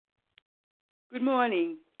Good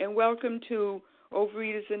morning, and welcome to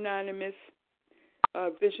Overeaters Anonymous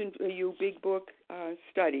Vision for You Big Book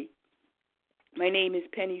study. My name is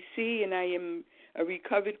Penny C., and I am a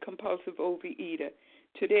recovered compulsive overeater.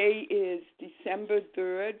 Today is December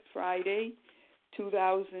 3rd, Friday,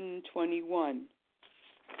 2021.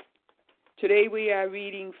 Today we are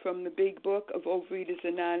reading from the Big Book of Overeaters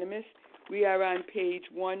Anonymous. We are on page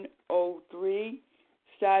 103,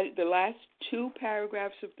 the last two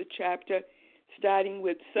paragraphs of the chapter, starting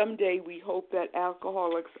with "Someday we hope that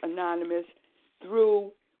Alcoholics Anonymous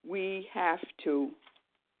through We Have to."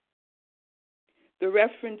 The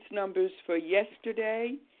reference numbers for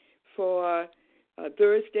yesterday, for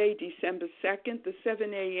Thursday, December 2nd, the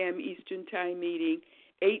 7 a.m. Eastern Time meeting,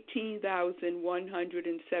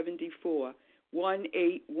 18,174,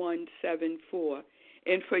 18174.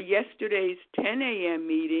 And for yesterday's 10 a.m.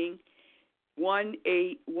 meeting,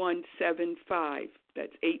 18175.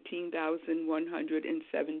 That's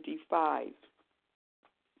 18,175.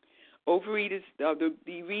 Overeaters,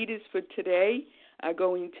 the readers for today are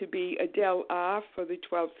going to be Adele R. for the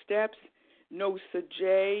 12 Steps, Nosa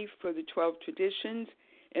J. for the 12 Traditions,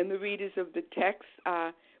 and the readers of the text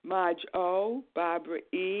are Marge O., Barbara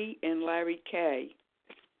E., and Larry K.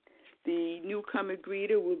 The newcomer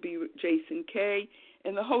greeter will be Jason K.,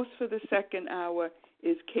 and the host for the second hour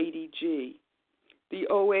is Katie G. The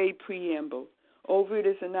OA Preamble.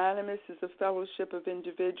 Overeaters Anonymous is a fellowship of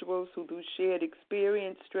individuals who, through shared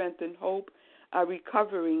experience, strength, and hope, are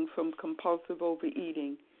recovering from compulsive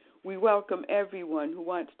overeating. We welcome everyone who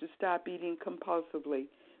wants to stop eating compulsively.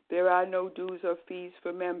 There are no dues or fees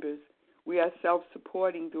for members. We are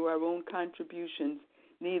self-supporting through our own contributions,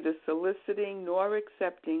 neither soliciting nor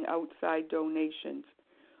accepting outside donations.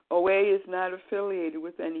 OA is not affiliated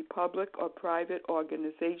with any public or private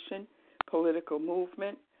organization, political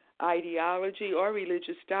movement, ideology, or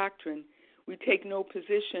religious doctrine. We take no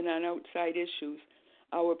position on outside issues.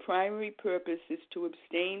 Our primary purpose is to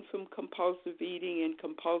abstain from compulsive eating and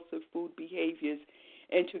compulsive food behaviors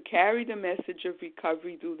and to carry the message of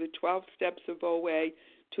recovery through the 12 steps of OA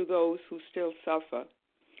to those who still suffer.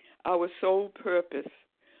 Our sole purpose.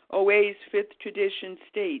 OA's fifth tradition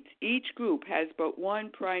states, each group has but one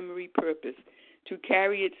primary purpose, to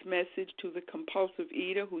carry its message to the compulsive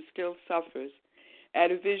eater who still suffers.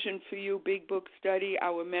 At a Vision for You Big Book study,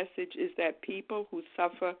 our message is that people who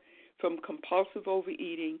suffer from compulsive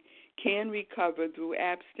overeating can recover through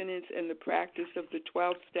abstinence and the practice of the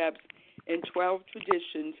 12 steps and 12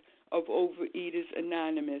 traditions of Overeaters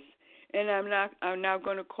Anonymous. And I'm now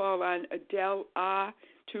going to call on Adele R.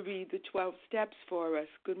 to read the 12 steps for us.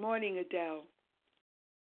 Good morning, Adele.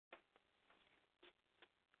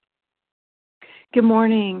 Good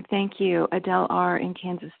morning. Thank you. Adele R. in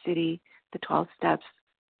Kansas City, the 12 steps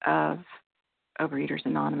of Overeaters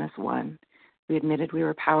Anonymous 1. We admitted we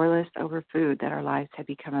were powerless over food, that our lives had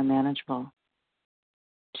become unmanageable.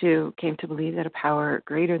 2, came to believe that a power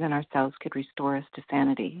greater than ourselves could restore us to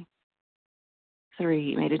sanity.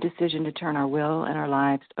 3, made a decision to turn our will and our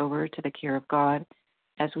lives over to the care of God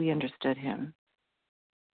as we understood Him.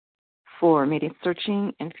 4, made a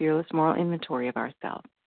searching and fearless moral inventory of ourselves.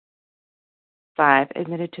 5,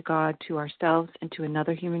 admitted to God, to ourselves, and to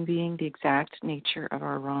another human being the exact nature of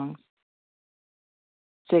our wrongs.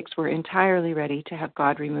 6, we're entirely ready to have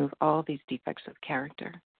God remove all these defects of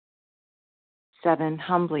character. 7,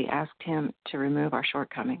 humbly asked Him to remove our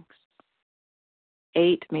shortcomings.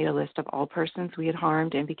 8, made a list of all persons we had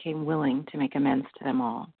harmed and became willing to make amends to them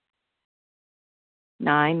all.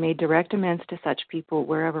 9, made direct amends to such people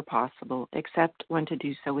wherever possible, except when to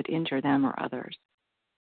do so would injure them or others.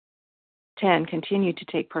 10, continued to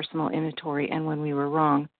take personal inventory, and when we were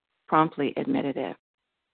wrong, promptly admitted it.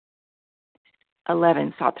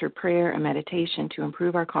 11, sought through prayer and meditation to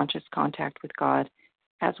improve our conscious contact with God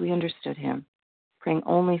as we understood Him, praying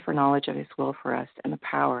only for knowledge of His will for us and the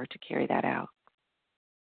power to carry that out.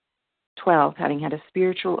 12, having had a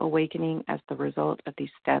spiritual awakening as the result of these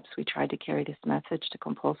steps, we tried to carry this message to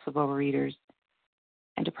compulsive overeaters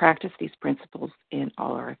and to practice these principles in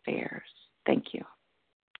all our affairs. Thank you.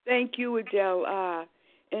 Thank you, Adele R.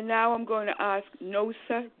 And now I'm going to ask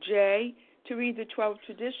Nosa J. to read the 12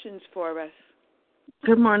 traditions for us.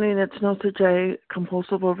 Good morning, it's Nosa J.,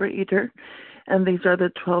 compulsive overeater, and these are the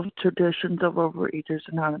 12 traditions of Overeaters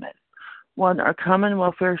Anonymous. 1, our common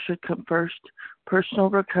welfare should come first. Personal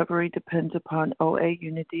recovery depends upon OA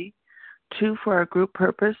unity. 2, for our group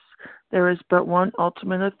purpose, there is but one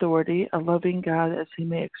ultimate authority, a loving God as He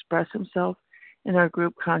may express Himself in our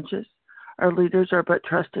group conscious. Our leaders are but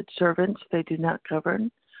trusted servants, they do not govern.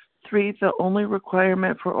 3, the only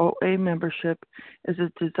requirement for OA membership is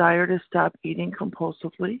a desire to stop eating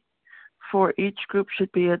compulsively. 4, each group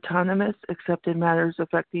should be autonomous except in matters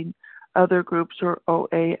affecting other groups or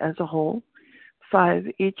OA as a whole. 5,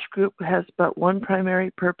 each group has but one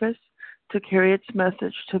primary purpose, to carry its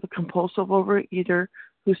message to the compulsive overeater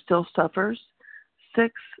who still suffers.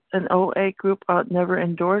 6, an OA group ought never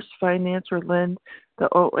endorse, finance, or lend the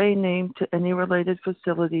OA name to any related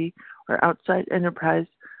facility or outside enterprise,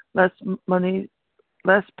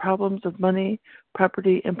 lest problems of money,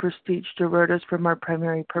 property, and prestige divert us from our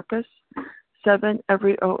primary purpose. 7,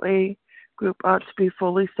 every OA group ought to be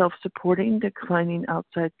fully self-supporting, declining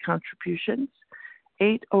outside contributions.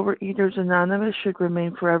 8, Overeaters Anonymous should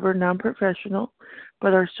remain forever non-professional,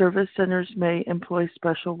 but our service centers may employ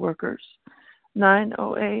special workers. 9,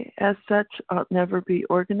 OA as such ought never be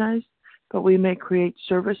organized, but we may create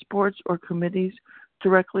service boards or committees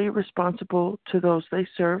directly responsible to those they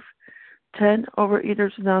serve. 10,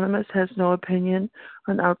 Overeaters Anonymous has no opinion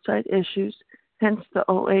on outside issues, hence the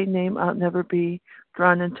OA name ought never be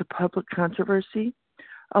drawn into public controversy.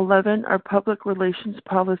 11, our public relations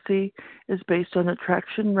policy is based on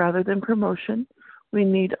attraction rather than promotion. We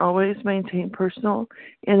need always maintain personal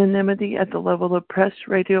anonymity at the level of press,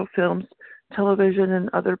 radio, films, television, and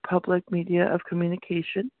other public media of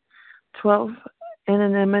communication. 12,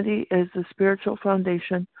 anonymity is the spiritual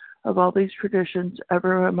foundation of all these traditions,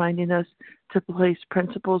 ever reminding us to place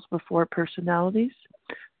principles before personalities.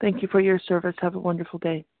 Thank you for your service. Have a wonderful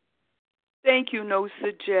day. Thank you,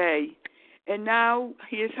 Nosa J. And now,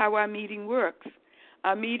 here's how our meeting works.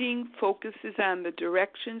 Our meeting focuses on the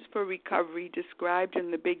directions for recovery described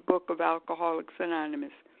in the Big Book of Alcoholics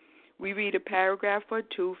Anonymous. We read a paragraph or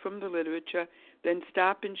two from the literature, then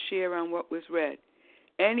stop and share on what was read.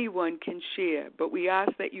 Anyone can share, but we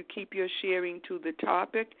ask that you keep your sharing to the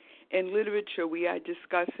topic and literature we are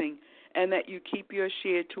discussing, and that you keep your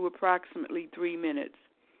share to approximately 3 minutes.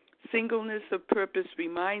 Singleness of purpose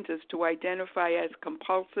reminds us to identify as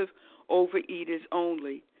compulsive overeaters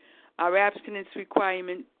only. Our abstinence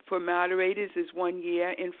requirement for moderators is 1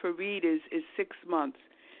 year, and for readers is 6 months.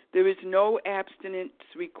 There is no abstinence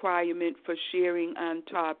requirement for sharing on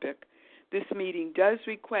topic. This meeting does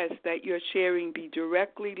request that your sharing be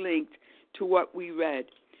directly linked to what we read.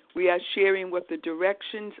 We are sharing what the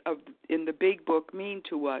directions in the Big Book mean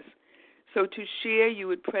to us. So to share, you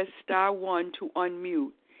would press *1 to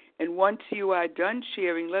unmute. And once you are done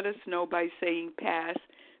sharing, let us know by saying pass,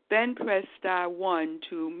 then press *1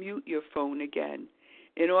 to mute your phone again.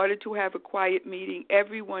 In order to have a quiet meeting,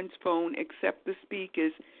 everyone's phone except the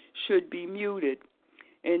speaker's should be muted.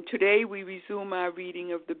 And today we resume our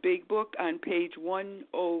reading of the Big Book on page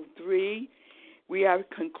 103. We are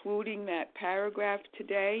concluding that paragraph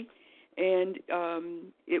today, and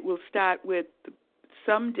it will start with,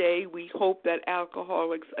 someday we hope that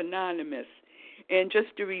Alcoholics Anonymous. And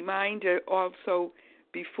just a reminder also,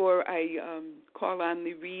 before I call on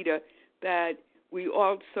the reader, that we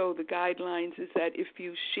also, the guidelines is that if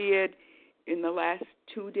you shared in the last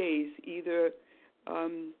 2 days, either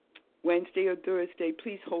Wednesday or Thursday,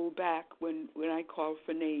 please hold back when I call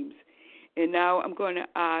for names. And now I'm going to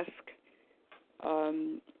ask,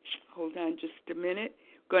 hold on just a minute,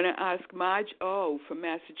 going to ask Marge O. from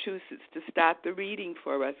Massachusetts to start the reading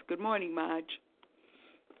for us. Good morning, Marge.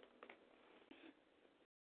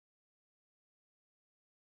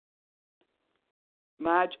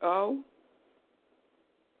 Marge O.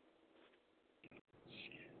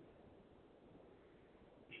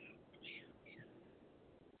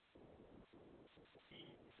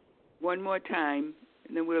 One more time,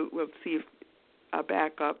 and then we'll see if I'll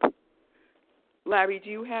back up. Larry, do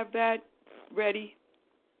you have that ready?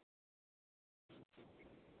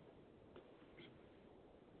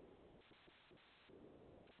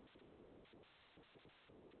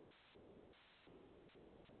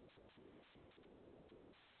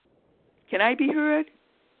 Can I be heard?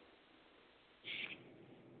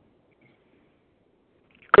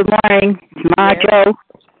 Good morning. It's Marjo,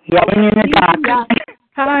 yelling in the dark. Yeah.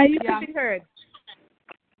 Hi, you can be heard.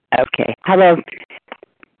 Okay. Hello.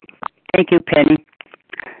 Thank you, Penny.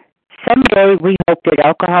 Someday we hope that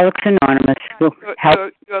Alcoholics Anonymous will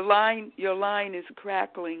help. Your line is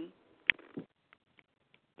crackling.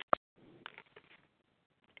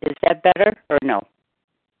 Is that better or no?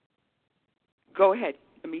 Go ahead.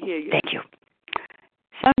 Let me hear you. Thank you.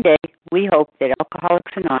 Someday we hope that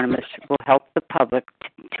Alcoholics Anonymous will help the public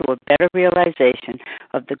to a better realization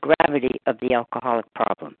of the gravity of the alcoholic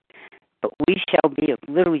problem. But we shall be of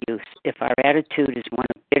little use if our attitude is one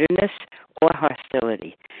of bitterness or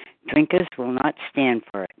hostility. Drinkers will not stand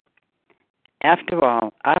for it. After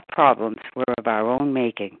all, our problems were of our own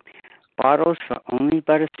making. Bottles were only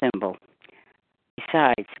but a symbol.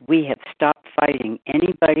 Besides, we have stopped fighting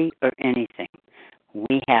any anybody or anything.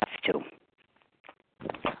 We have to.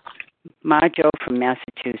 Marjo from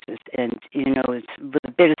Massachusetts, and it's with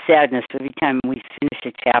a bit of sadness every time we finish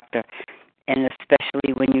a chapter, and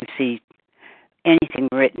especially when you see anything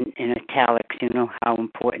written in italics, you know how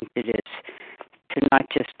important it is to not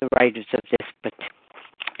just the writers of this, but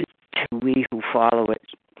to we who follow it.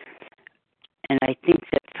 And I think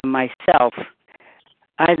that for myself,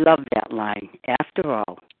 I love that line. After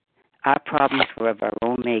all, our problems were of our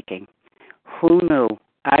own making. Who knew?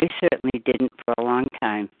 I certainly didn't for a long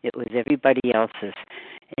time. It was everybody else's.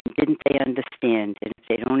 And didn't they understand? And if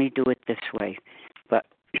they'd only do it this way. But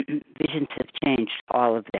visions have changed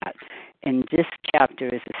all of that. And this chapter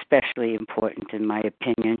is especially important, in my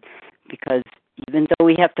opinion, because even though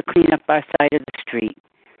we have to clean up our side of the street,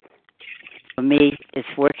 for me,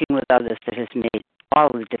 it's working with others that has made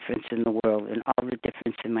all the difference in the world and all the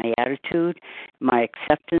difference in my attitude, my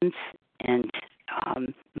acceptance, and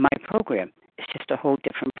my program. It's just a whole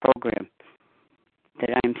different program that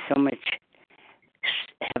I'm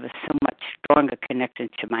have a so much stronger connection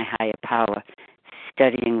to my higher power,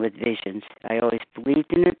 studying with visions. I always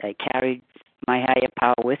believed in it. I carried my higher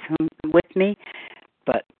power with me,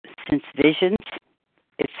 but since visions,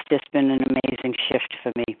 it's just been an amazing shift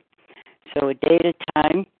for me. So a day at a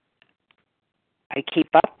time, I keep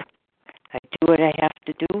up. I do what I have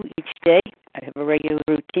to do each day. I have a regular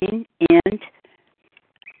routine, and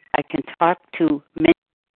I can talk to many.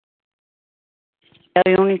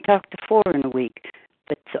 I only talk to 4 in a week,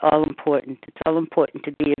 but it's all important. It's all important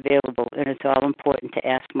to be available, and it's all important to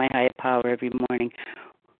ask my higher power every morning,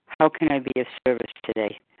 how can I be of service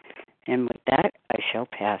today? And with that, I shall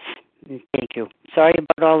pass. And thank you. Sorry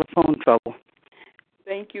about all the phone trouble.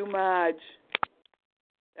 Thank you, Marge.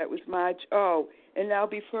 That was Marge. Oh, and now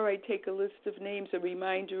before I take a list of names, a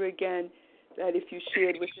reminder again that if you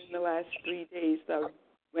shared within the last 3 days,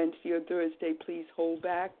 Wednesday or Thursday, please hold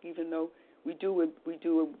back, even though we do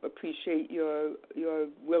appreciate your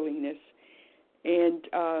willingness. And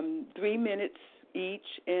 3 minutes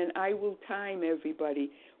each, and I will time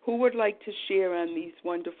everybody. Who would like to share on these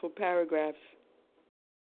wonderful paragraphs?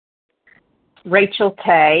 Rachel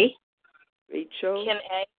K. Rachel. Kim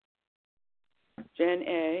A. Jen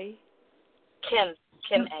A. Kim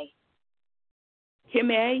A.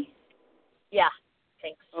 Kim A? Yeah,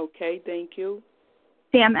 thanks. Okay, thank you.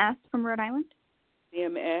 Sam S. from Rhode Island.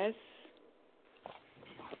 Sam S.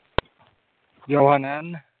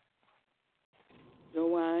 Johanan.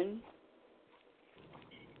 Joanne.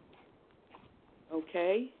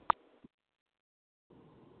 Okay.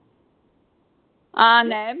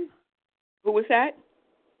 Anem. Who was that?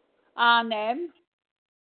 Anem.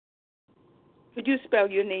 Could you spell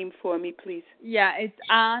your name for me, please? Yeah, it's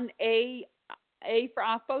Anne, A for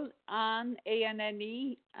apple, Anne,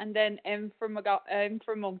 A-N-N-E, and then M for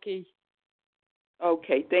monkey.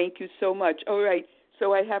 Okay, thank you so much. All right,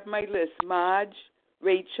 so I have my list. Marge,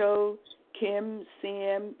 Rachel, Kim,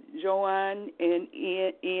 Sam, Joanne, and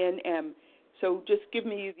Ian M. So just give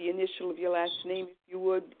me the initial of your last name, if you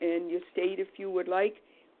would, and your state, if you would like,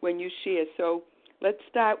 when you share. So let's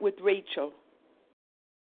start with Rachel.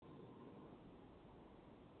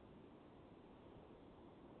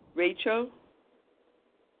 Rachel?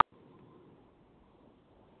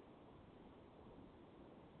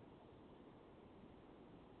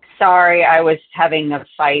 Sorry, I was having a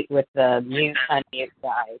fight with the mute-unmute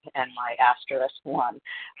guide and my *1.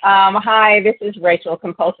 Hi, this is Rachel,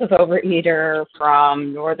 compulsive overeater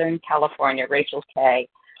from Northern California, Rachel K.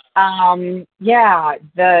 The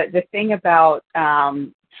thing about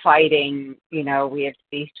fighting, we have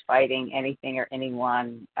ceased fighting anything or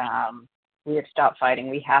anyone. We have stopped fighting.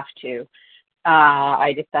 We have to.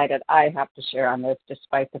 I decided I have to share on this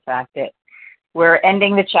despite the fact that we're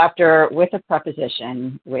ending the chapter with a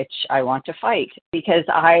preposition, which I want to fight because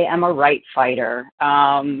I am a right fighter.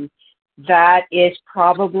 That is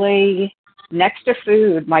probably, next to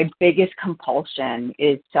food, my biggest compulsion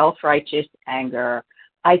is self-righteous anger.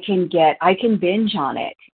 I can binge on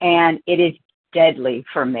it, and it is deadly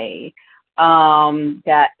for me.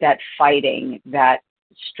 That fighting, that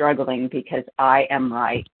struggling because I am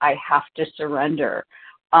right. I have to surrender.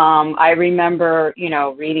 I remember,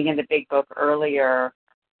 reading in the big book earlier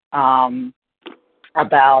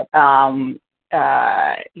about,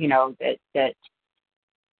 that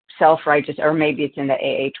self-righteous, or maybe it's in the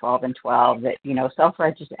AA 12 and 12, that,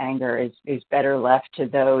 self-righteous anger is better left to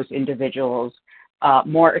those individuals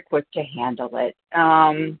more equipped to handle it.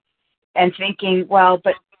 And thinking, well,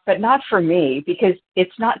 but not for me, because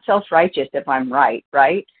it's not self-righteous if I'm right?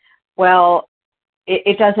 Well,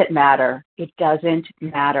 it doesn't matter. It doesn't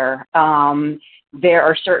matter. There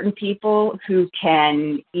are certain people who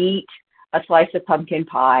can eat a slice of pumpkin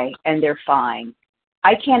pie and they're fine.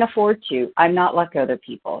 I can't afford to. I'm not like other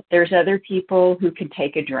people. There's other people who can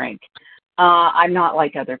take a drink. I'm not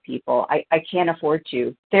like other people. I can't afford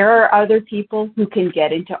to. There are other people who can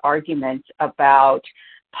get into arguments about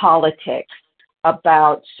politics,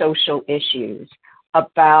 about social issues,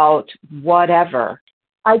 about whatever.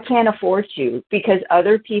 I can't afford to, because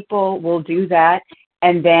other people will do that,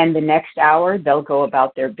 and then the next hour they'll go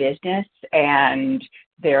about their business and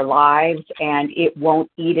their lives, and it won't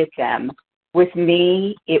eat at them. With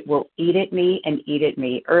me, it will eat at me and eat at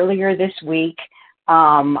me. Earlier this week,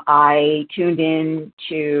 I tuned in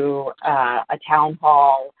to a town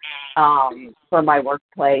hall for my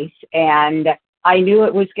workplace, and I knew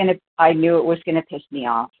it was gonna piss me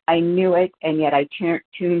off. I knew it, and yet I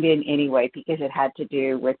tuned in anyway because it had to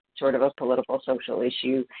do with sort of a political, social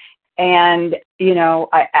issue. And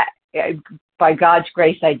I by God's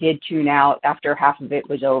grace, I did tune out after half of it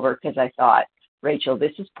was over, because I thought, Rachel,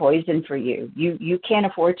 this is poison for you. You can't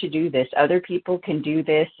afford to do this. Other people can do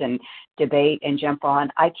this and debate and jump on.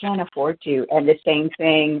 I can't afford to. And the same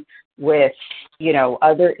thing with,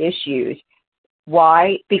 other issues.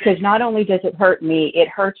 Why? Because not only does it hurt me, it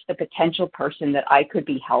hurts the potential person that I could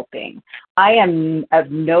be helping. I am of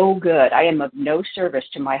no good. I am of no service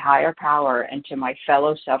to my higher power and to my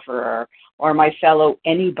fellow sufferer or my fellow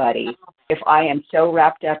anybody if I am so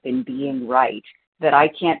wrapped up in being right that I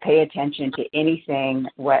can't pay attention to anything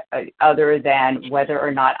other than whether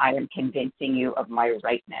or not I am convincing you of my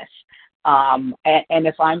rightness. And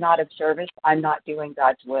if I'm not of service, I'm not doing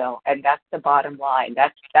God's will. And that's the bottom line.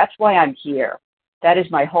 That's why I'm here. That is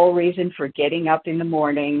my whole reason for getting up in the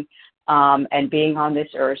morning and being on this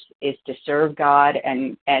earth, is to serve God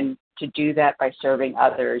and to do that by serving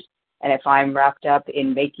others. And if I'm wrapped up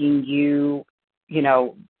in making you,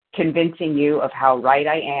 convincing you of how right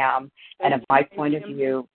I am and of my point of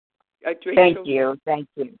view, thank you.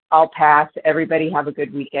 I'll pass. Everybody have a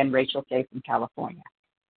good weekend. Rachel K. from California.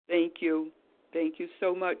 Thank you. Thank you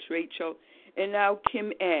so much, Rachel. And now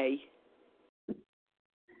Kim A.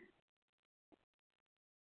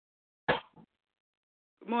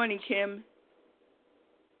 Good morning, Kim.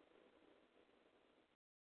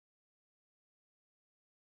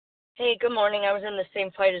 Hey, good morning. I was in the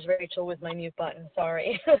same fight as Rachel with my mute button.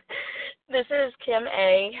 Sorry. This is Kim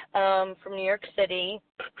A. From New York City.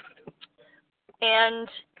 And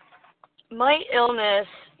my illness,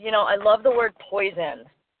 I love the word poison.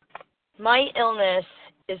 My illness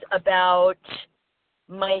is about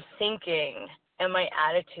my thinking and my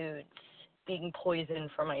attitudes being poison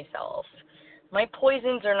for myself. My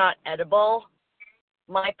poisons are not edible.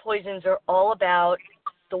 My poisons are all about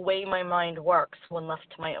the way my mind works when left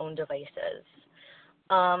to my own devices.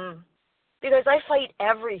 Because I fight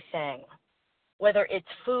everything, whether it's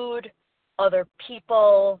food, other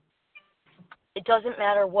people, it doesn't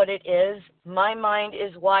matter what it is. My mind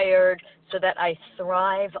is wired so that I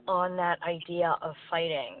thrive on that idea of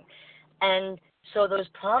fighting. And so those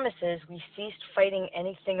promises, we ceased fighting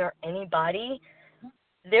anything or anybody,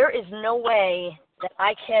 there is no way that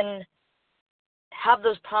I can have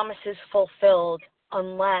those promises fulfilled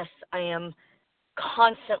unless I am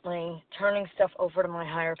constantly turning stuff over to my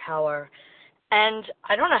higher power. And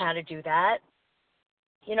I don't know how to do that.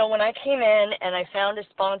 When I came in and I found a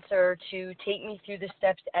sponsor to take me through the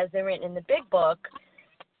steps as they're written in the big book,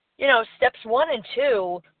 steps 1 and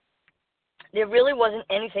 2, there really wasn't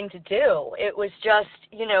anything to do. It was just,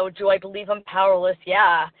 do I believe I'm powerless?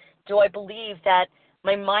 Yeah. Do I believe that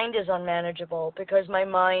my mind is unmanageable because my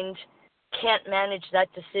mind can't manage that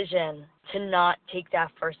decision to not take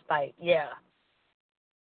that first bite? Yeah.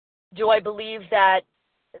 Do I believe that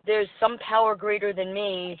there's some power greater than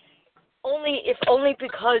me, only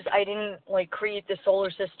because I didn't create the solar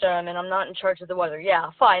system and I'm not in charge of the weather? Yeah,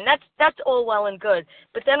 fine. That's all well and good.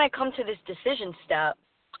 But then I come to this decision step.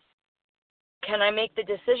 Can I make the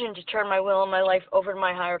decision to turn my will and my life over to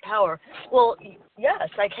my higher power? Well, yes,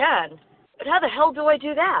 I can. But how the hell do I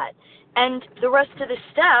do that? And the rest of the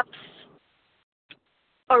steps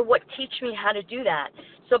are what teach me how to do that.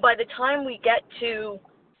 So by the time we get to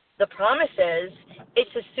the promises,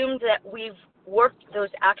 it's assumed that we've worked those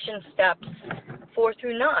action steps 4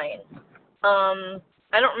 through 9.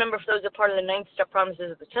 I don't remember if those are part of the 9th step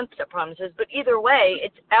promises or the 10th step promises, but either way,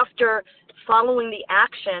 it's after following the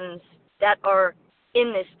actions that are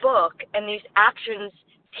in this book, and these actions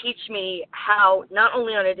teach me how, not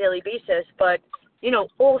only on a daily basis, but,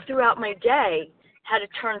 all throughout my day, how to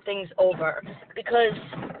turn things over. Because,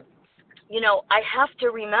 I have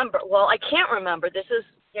to remember, I can't remember, this is,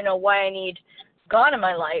 why I need God in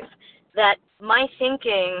my life, that my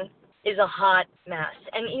thinking is a hot mess.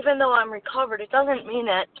 And even though I'm recovered, it doesn't mean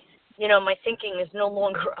that, my thinking is no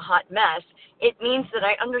longer a hot mess. It means that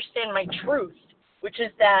I understand my truth, which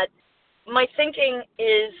is that my thinking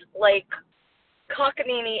is like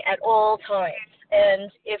cockamamie at all times.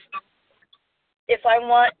 And if I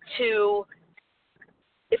want to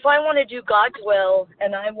do God's will,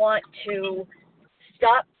 and I want to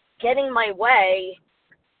stop getting my way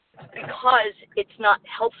because it's not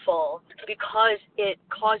helpful, because it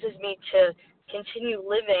causes me to continue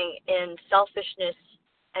living in selfishness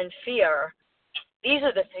and fear, these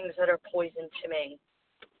are the things that are poison to me.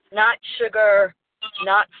 Not sugar,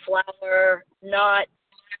 not flour, not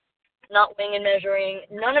weighing and measuring.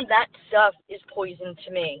 None of that stuff is poison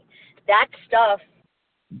to me. That stuff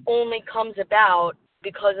only comes about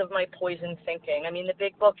because of my poison thinking. I mean, the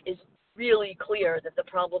big book is really clear that the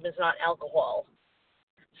problem is not alcohol.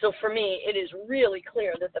 So for me, it is really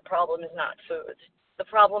clear that the problem is not food. The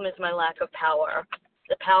problem is my lack of power.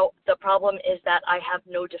 The problem is that I have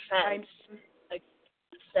no defense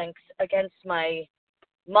against my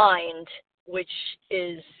mind, which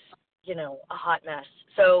is, a hot mess.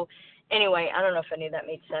 So anyway, I don't know if any of that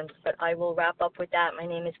made sense, but I will wrap up with that. My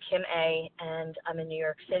name is Kim A., and I'm in New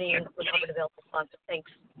York City, and recovered available sponsor.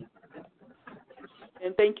 Thanks.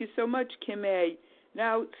 And thank you so much, Kim A.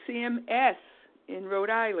 Now, Sam S. in Rhode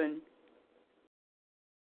Island.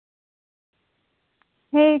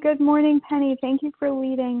 Hey, good morning, Penny. Thank you for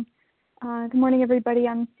leading. Good morning, everybody.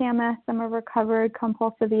 I'm Sam S. I'm a recovered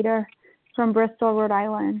compulsive eater from Bristol, Rhode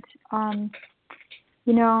Island.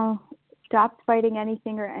 Stop fighting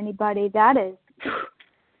anything or anybody. That is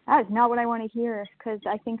not what I want to hear, because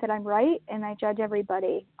I think that I'm right and I judge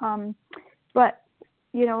everybody. But,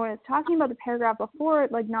 when I was talking about the paragraph before,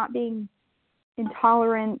 like not being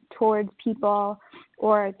intolerant towards people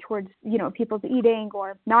or towards, people's eating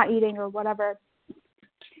or not eating or whatever,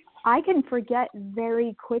 I can forget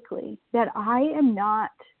very quickly that I am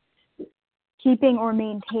not keeping or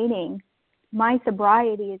maintaining my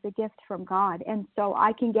sobriety is a gift from God. And so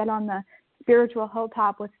I can get on the spiritual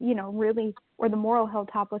hilltop with, or the moral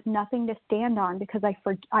hilltop with nothing to stand on, because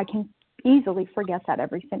I can easily forget that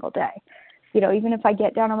every single day. Even if I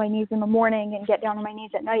get down on my knees in the morning and get down on my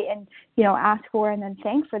knees at night and, ask for and then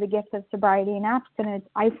thank for the gift of sobriety and abstinence,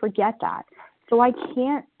 I forget that. So I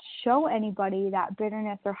can't show anybody that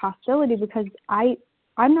bitterness or hostility, because I'm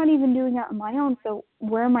not even doing that on my own. So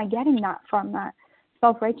where am I getting that from, that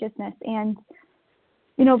self-righteousness? And,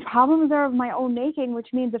 problems are of my own making, which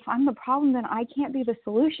means if I'm the problem, then I can't be the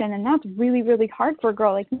solution. And that's really, really hard for a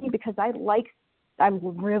girl like me, because I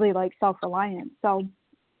really like self-reliance. So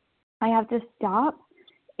I have to stop.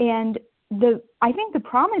 And I think the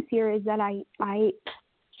promise here is that I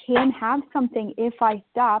can have something if I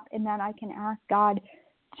stop, and then I can ask God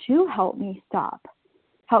to help me stop.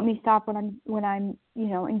 Help me stop when I'm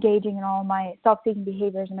engaging in all my self-seeking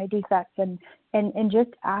behaviors and my defects, and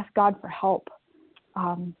just ask God for help.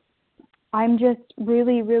 I'm just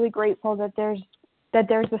really, really grateful that there's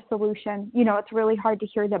a solution. It's really hard to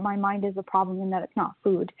hear that my mind is a problem and that it's not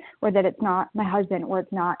food, or that it's not my husband, or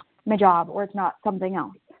it's not my job, or it's not something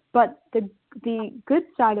else. But the good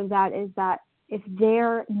side of that is that if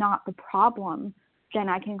they're not the problem, then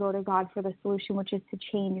I can go to God for the solution, which is to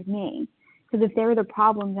change me. Because if they're the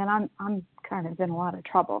problem, then I'm kind of in a lot of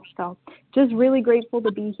trouble. So just really grateful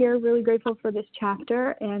to be here, really grateful for this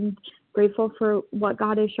chapter, and grateful for what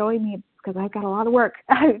God is showing me, because I've got a lot of work.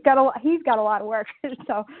 He's got a lot of work.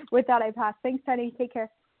 So with that, I pass. Thanks, Penny. Take care.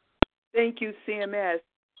 Thank you, CMS.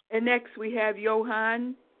 And next we have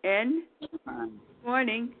Johan N.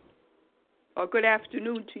 Morning. Or good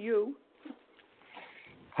afternoon to you.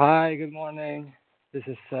 Hi, good morning. This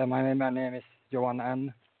is my name is Johan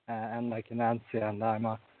N. And like Nancy, and I'm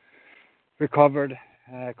a recovered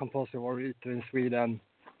compulsive overeater in Sweden.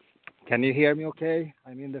 Can you hear me okay?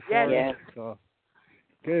 I'm in the forest. Yes. So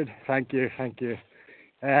good. Thank you. Thank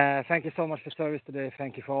you so much for service today.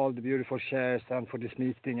 Thank you for all the beautiful shares and for this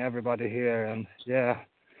meeting, everybody here. And yeah,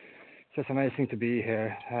 it's just amazing to be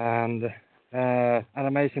here. And an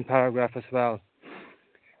amazing paragraph as well.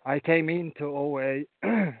 I came into OA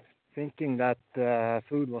thinking that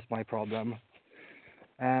food was my problem.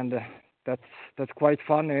 And that's quite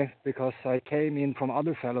funny, because I came in from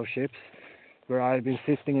other fellowships where I've been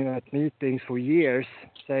sitting in at meetings for years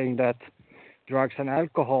saying that drugs and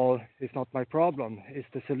alcohol is not my problem, it's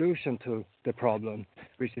the solution to the problem,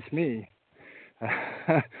 which is me.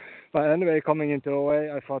 But anyway, coming into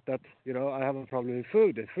OA, I thought that, I have a problem with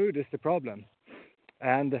food. Food is the problem.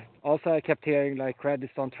 And also I kept hearing like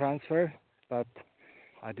credits don't transfer, but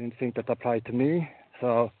I didn't think that applied to me.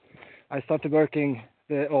 So I started working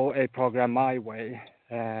the OA program my way,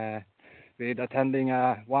 with attending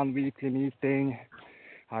one weekly meeting.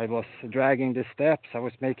 I was dragging the steps. I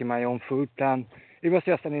was making my own food plan. It was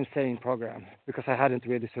just an insane program because I hadn't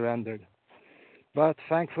really surrendered. But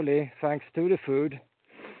thankfully, thanks to the food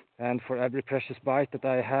and for every precious bite that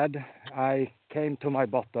I had, I came to my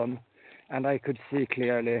bottom and I could see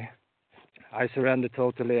clearly. I surrendered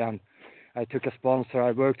totally and I took a sponsor.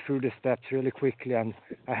 I worked through the steps really quickly and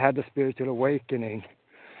I had a spiritual awakening.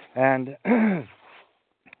 And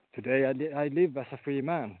today I live as a free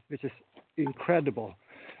man, which is incredible.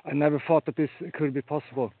 I never thought that this could be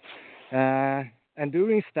possible. And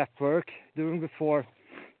doing step work, doing before,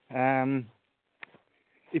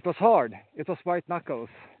 it was hard. It was white knuckles.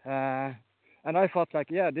 And I thought like,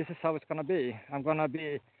 yeah, this is how it's gonna be. I'm gonna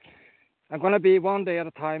be one day at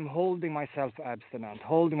a time holding myself abstinent.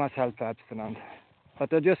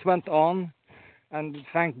 But I just went on, and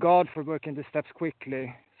thank God for working the steps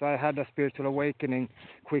quickly. So I had a spiritual awakening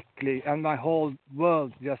quickly, and my whole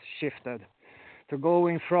world just shifted. So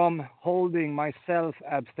going from holding myself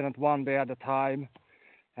abstinent one day at a time,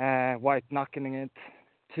 white knuckling it,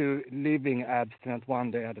 to living abstinent one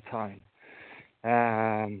day at a time.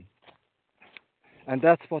 And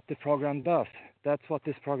that's what the program does. That's what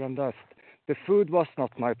this program does. The food was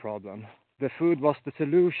not my problem. The food was the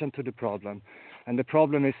solution to the problem. And the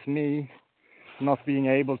problem is me not being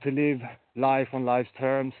able to live life on life's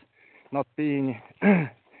terms, not being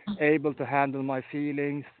able to handle my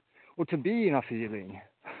feelings or to be in a feeling.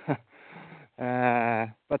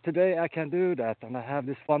 But today I can do that, and I have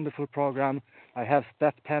this wonderful program. I have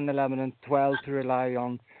step 10, 11, and 12 to rely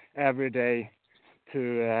on every day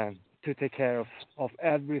to take care of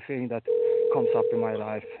everything that comes up in my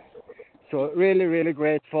life. So really, really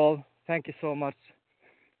grateful. Thank you so much.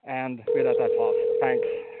 And with that, I pass. Thanks.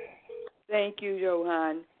 Thank you,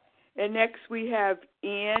 Johan. And next we have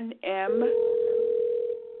Ann M.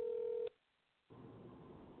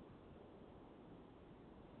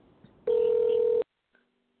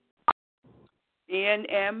 Ann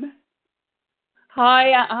M.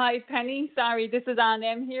 Hi, Penny. Sorry, this is Anne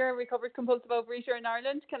M here, recovered compulsive overeater in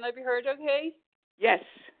Ireland. Can I be heard okay? Yes.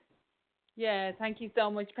 Yeah, thank you so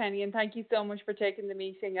much, Penny, and thank you so much for taking the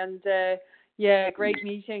meeting. And great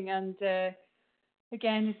meeting. And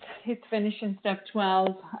again, it's finishing step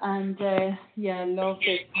 12, and love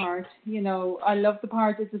this part. I love the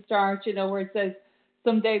part at the start, where it says,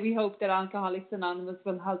 someday we hope that Alcoholics Anonymous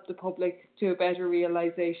will help the public to a better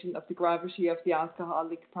realization of the gravity of the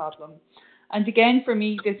alcoholic problem. And again, for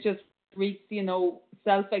me, this just reads,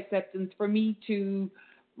 self-acceptance, for me to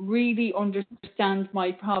really understand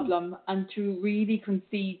my problem and to really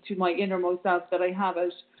concede to my innermost self that I have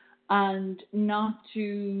it, and not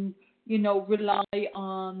to, rely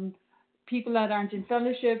on people that aren't in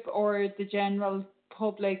fellowship or the general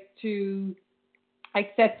public to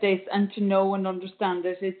accept this and to know and understand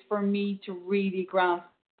it. It's for me to really grasp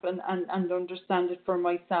and understand it for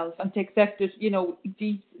myself, and to accept it,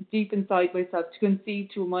 deep inside myself, to concede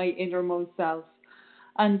to my innermost self.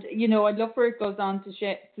 And I love where it goes on to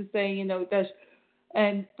say that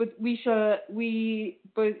but we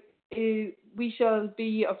shall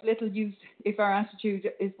be of little use if our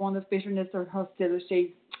attitude is one of bitterness or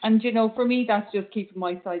hostility. And for me, that's just keeping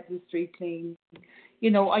my side of the street clean.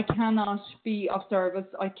 I cannot be of service.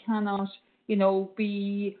 I cannot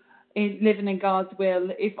be living in God's will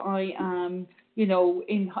if I am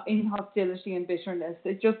in hostility and bitterness.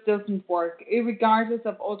 It just doesn't work, regardless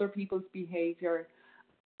of other people's behavior.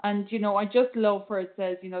 And, I just love where it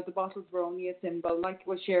says, the bottles were only a symbol, like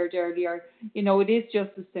was shared earlier. It is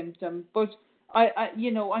just a symptom. But,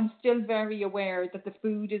 I'm still very aware that the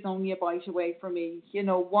food is only a bite away from me.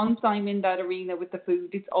 Once I'm in that arena with the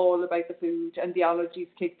food, it's all about the food, and the allergies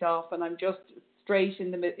kicked off, and I'm just straight in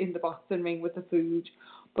the boxing ring with the food.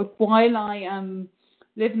 But while I am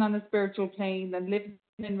living on a spiritual plane and living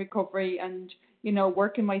in recovery and,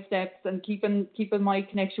 working my steps and keeping my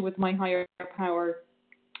connection with my higher power,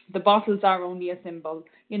 the bottles are only a symbol.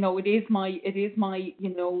 It is my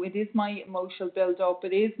emotional build up.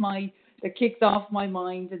 It is that kicks off my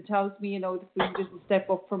mind and tells me, the food is a step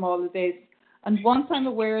up from all of this. And once I'm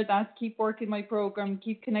aware of that, keep working my program,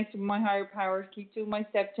 keep connecting with my higher powers, keep doing my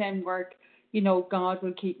step 10 work, God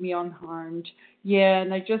will keep me unharmed. Yeah,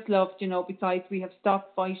 and I just love, besides we have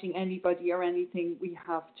stopped fighting anybody or anything, we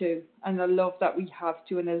have to. And I love that we have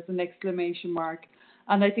to, and there's an exclamation mark.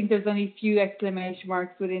 And I think there's only a few exclamation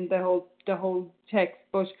marks within the whole text,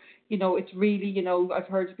 but it's really, I've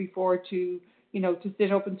heard it before to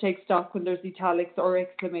sit up and take stock when there's italics or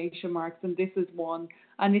exclamation marks, and this is one.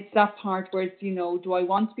 And it's that part where it's, do I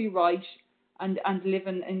want to be right and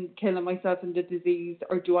living and killing myself in the disease,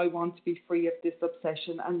 or do I want to be free of this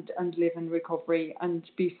obsession and live in recovery and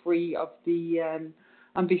be free of the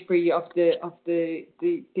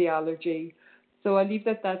allergy? So I'll leave it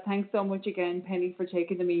at that. Thanks so much again, Penny, for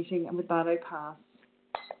taking the meeting, and with that I pass.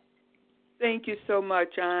 Thank you so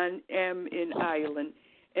much, Ann M. in Ireland.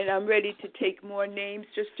 And I'm ready to take more names.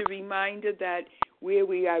 Just a reminder that where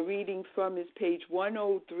we are reading from is page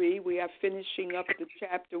 103. We are finishing up the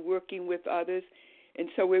chapter, Working with Others. And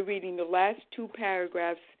so we're reading the last two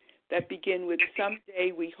paragraphs that begin with,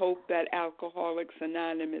 someday we hope that Alcoholics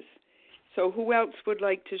Anonymous. So who else would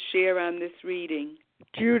like to share on this reading?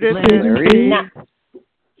 Judith Larry.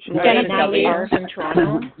 Natalie R. from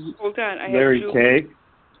Toronto. Hold on. I have Larry K.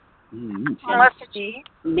 Melissa G.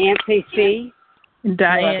 Nancy C.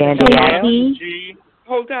 Diane G.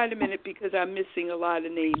 Hold on a minute because I'm missing a lot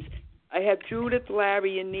of names. I have Judith,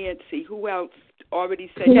 Larry, and Nancy. Who else already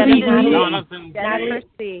said Jonathan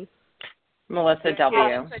C. Melissa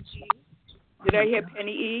W. Did I hear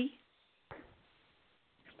Penny E?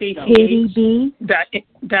 Katie B.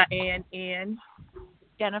 Diane N.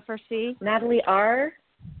 Jennifer C. Natalie R.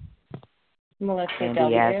 Melissa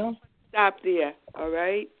W. Stop there, all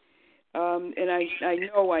right? And I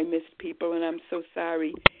know I missed people, and I'm so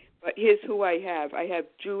sorry. But here's who I have. I have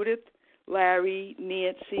Judith, Larry,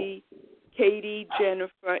 Nancy, Katie,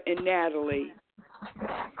 Jennifer, and Natalie.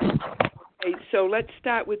 Okay, so let's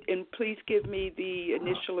start with, and please give me the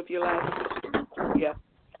initial of your last name. Yeah,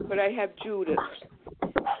 but I have Judith.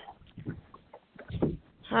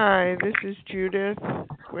 Hi, this is Judith,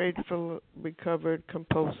 grateful recovered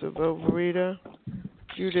compulsive overeater.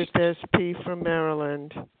 Judith S.P. from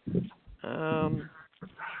Maryland.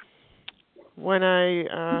 When I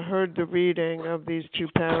heard the reading of these two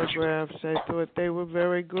paragraphs, I thought they were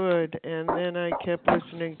very good, and then I kept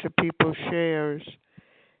listening to people's shares.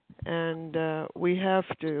 And we have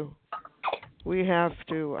to,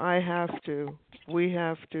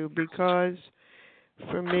 because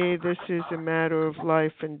for me this is a matter of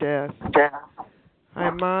life and death.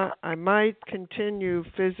 I might continue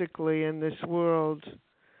physically in this world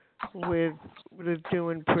with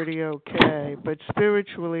doing pretty okay, but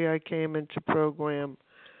spiritually I came into program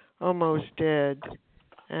almost dead,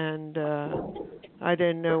 and I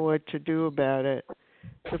didn't know what to do about it.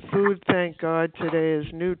 The food, thank God, today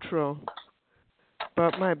is neutral,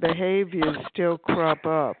 but my behaviors still crop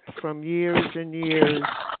up from years and years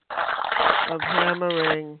of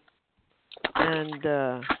hammering and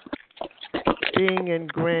being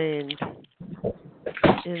ingrained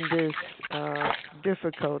in this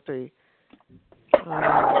difficulty.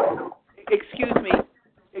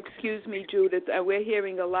 Excuse me, Judith. We're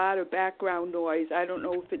hearing a lot of background noise. I don't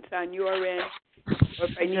know if it's on your end. Or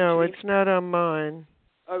if it's not on mine.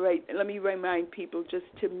 All right. Let me remind people just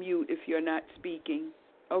to mute if you're not speaking.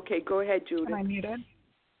 Okay, go ahead, Judith. Am I muted?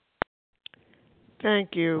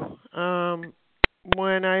 Thank you.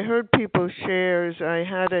 When I heard people's shares, I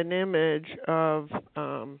had an image of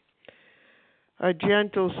a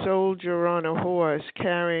gentle soldier on a horse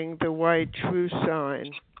carrying the white truce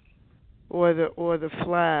sign or the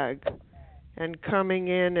flag, and coming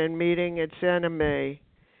in and meeting its enemy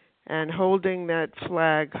and holding that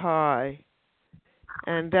flag high.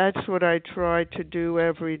 And that's what I try to do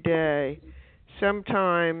every day.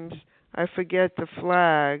 Sometimes I forget the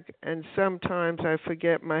flag, and sometimes I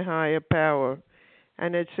forget my higher power.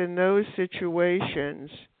 And it's in those situations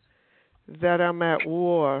that I'm at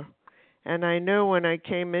war. And I know when I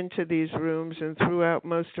came into these rooms and throughout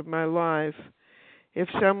most of my life, if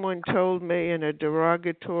someone told me in a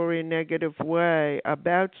derogatory, negative way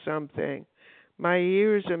about something, my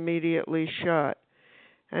ears immediately shut.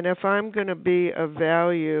 And if I'm going to be of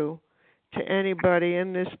value to anybody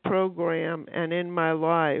in this program and in my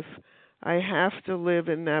life, I have to live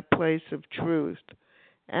in that place of truth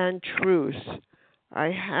and truce. I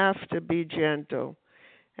have to be gentle.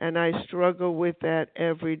 And I struggle with that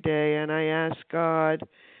every day. And I ask God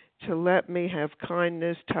to let me have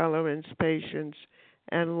kindness, tolerance, patience,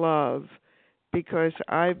 and love, because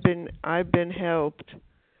I've been helped.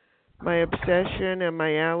 My obsession and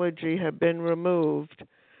my allergy have been removed.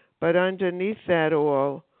 But underneath that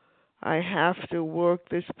all, I have to work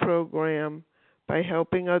this program by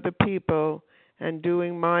helping other people and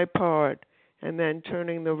doing my part, and then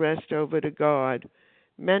turning the rest over to God.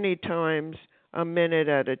 Many times, a minute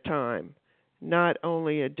at a time, not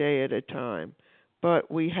only a day at a time.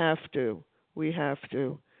 But we have to.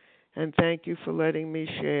 And thank you for letting me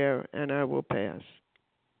share, and I will pass.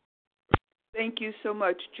 Thank you so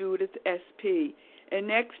much, Judith S.P. And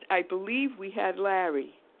next, I believe we had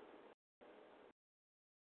Larry.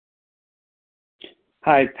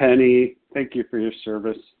 Hi, Penny. Thank you for your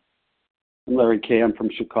service. I'm Larry Kay. I'm from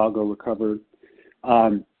Chicago, recovered.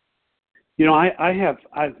 I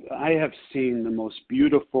have seen the most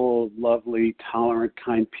beautiful, lovely, tolerant,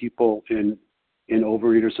 kind people in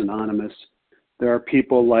Overeaters Anonymous. There are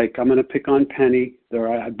people like, I'm going to pick on Penny,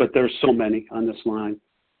 but there's so many on this line.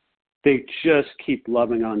 They just keep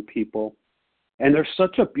loving on people. And they're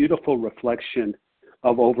such a beautiful reflection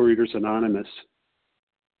of Overeaters Anonymous.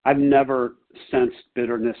 I've never sensed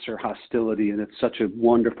bitterness or hostility, and it's such a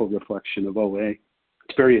wonderful reflection of OA.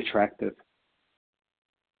 It's very attractive.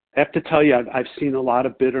 I have to tell you, I've seen a lot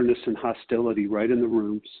of bitterness and hostility right in the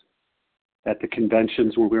rooms at the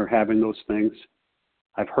conventions where we were having those things.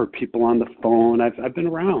 I've heard people on the phone. I've been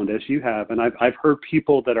around, as you have, and I've heard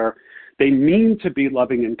people they mean to be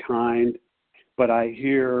loving and kind, but I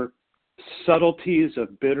hear subtleties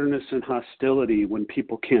of bitterness and hostility when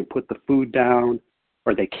people can't put the food down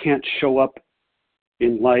or they can't show up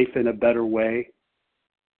in life in a better way.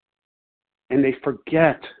 And they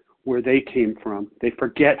forget where they came from. They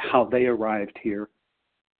forget how they arrived here.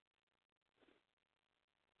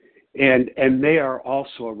 And they are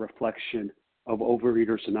also a reflection of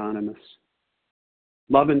Overeaters Anonymous.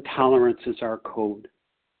 Love and tolerance is our code.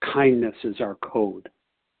 Kindness is our code.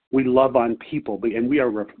 We love on people, and we are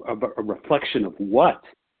a reflection of what?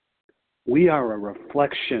 We are a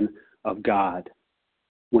reflection of God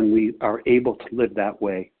when we are able to live that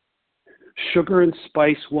way. Sugar and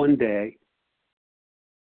spice one day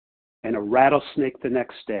and a rattlesnake the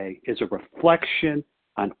next day is a reflection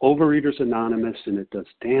on Overeaters Anonymous, and it does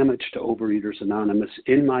damage to Overeaters Anonymous,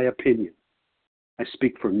 in my opinion. I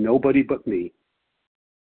speak for nobody but me.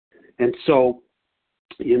 And so,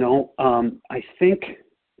 I think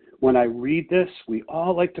when I read this, we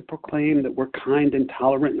all like to proclaim that we're kind and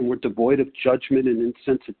tolerant and we're devoid of judgment and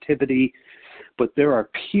insensitivity. But there are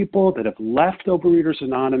people that have left Overeaters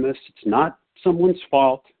Anonymous. It's not someone's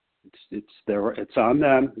fault. It's on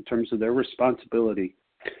them in terms of their responsibility.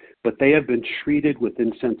 But they have been treated with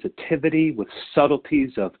insensitivity, with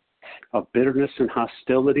subtleties of bitterness and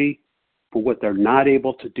hostility for what they're not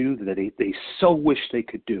able to do that they so wish they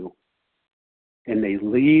could do. And they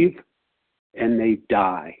leave and they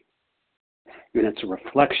die. And it's a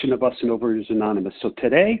reflection of us in Overeaters Anonymous. So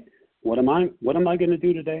today, what am I going to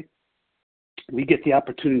do today? We get the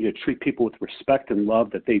opportunity to treat people with respect and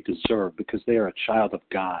love that they deserve because they are a child of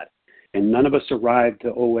God. And none of us arrived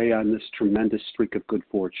to OA on this tremendous streak of good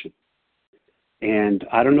fortune. And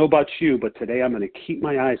I don't know about you, but today I'm going to keep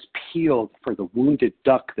my eyes peeled for the wounded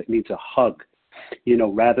duck that needs a hug,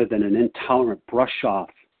 rather than an intolerant brush off.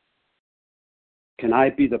 Can I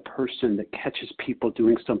be the person that catches people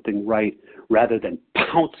doing something right rather than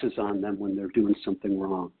pounces on them when they're doing something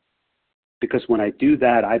wrong? Because when I do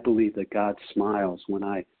that, I believe that God smiles when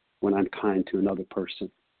I'm kind to another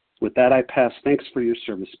person. With that, I pass. Thanks for your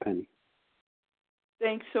service, Penny.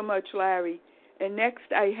 Thanks so much, Larry. And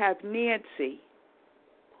next, I have Nancy.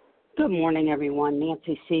 Good morning, everyone.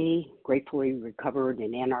 Nancy C., gratefully recovered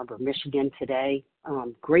in Ann Arbor, Michigan today.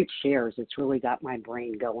 Great shares. It's really got my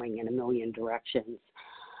brain going in a million directions.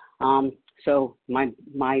 So my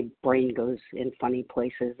brain goes in funny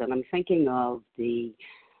places, and I'm thinking of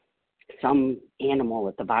some animal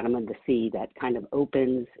at the bottom of the sea that kind of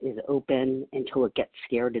is open until it gets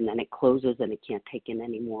scared, and then it closes and it can't take in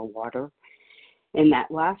any more water. In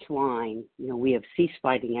that last line, we have ceased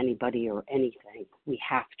fighting anybody or anything. We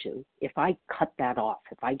have to. If I cut that off,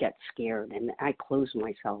 if I get scared and I close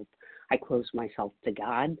myself to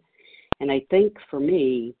God. And I think for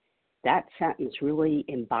me, that sentence really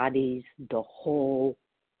embodies the whole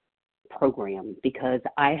program because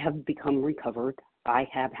I have become recovered. I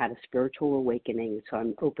have had a spiritual awakening, so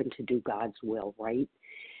I'm open to do God's will, right?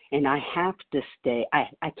 And I have to stay.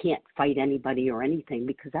 I can't fight anybody or anything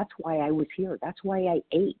because that's why I was here. That's why I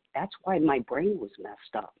ate. That's why my brain was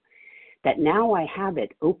messed up. That now I have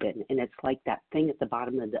it open, and it's like that thing at the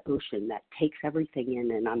bottom of the ocean that takes everything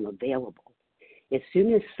in, and I'm available. As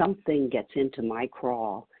soon as something gets into my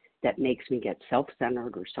craw that makes me get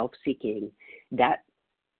self-centered or self-seeking, that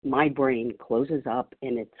my brain closes up,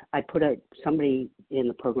 and somebody in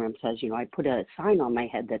the program says, I put a sign on my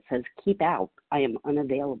head that says, keep out, I am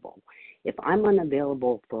unavailable. If I'm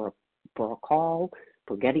unavailable for a call,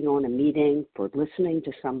 for getting on a meeting, for listening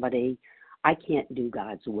to somebody, I can't do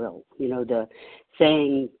God's will. The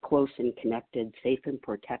saying close and connected, safe and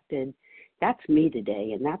protected, that's me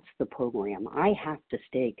today, and that's the program. I have to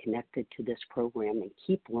stay connected to this program and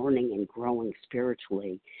keep learning and growing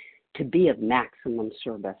spiritually to be of maximum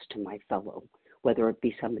service to my fellow, whether it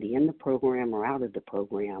be somebody in the program or out of the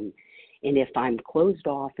program. And if I'm closed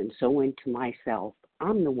off and so into myself,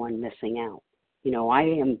 I'm the one missing out. I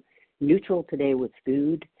am neutral today with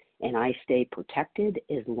food, and I stay protected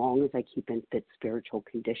as long as I keep in fit spiritual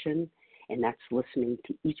condition. And that's listening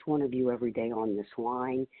to each one of you every day on this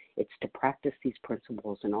line. It's to practice these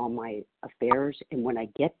principles in all my affairs. And when I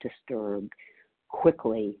get disturbed,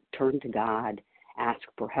 quickly turn to God, ask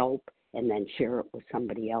for help, and then share it with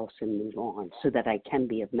somebody else and move on so that I can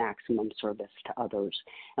be of maximum service to others.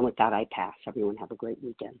 And with that, I pass. Everyone have a great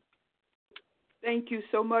weekend. Thank you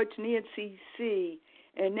so much, Nancy C.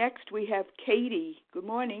 And next we have Katie. Good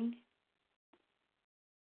morning.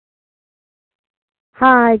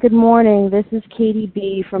 Hi, good morning. This is Katie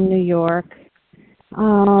B. from New York.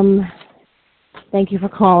 Thank you for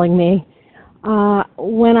calling me.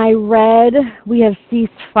 When I read we have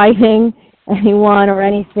ceased fighting anyone or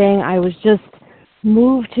anything, I was just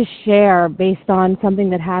moved to share based on something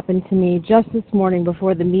that happened to me just this morning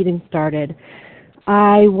before the meeting started.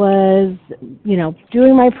 I was,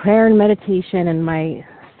 doing my prayer and meditation, and my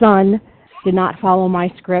son did not follow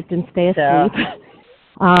my script and stay asleep.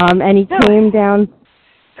 And he came down.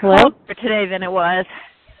 Hello? For today than it was.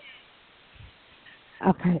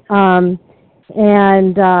 Okay.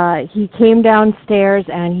 And he came downstairs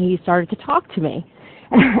and he started to talk to me.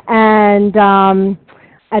 And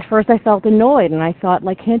at first I felt annoyed, and I thought,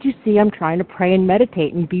 can't you see I'm trying to pray and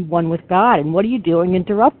meditate and be one with God? And what are you doing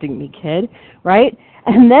interrupting me, kid? Right?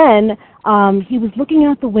 And then he was looking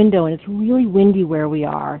out the window, and it's really windy where we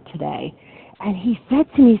are today. And he said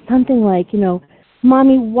to me something like,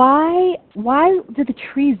 Mommy, why do the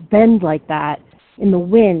trees bend like that in the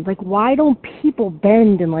wind? Why don't people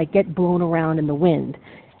bend and get blown around in the wind?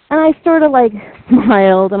 And I sort of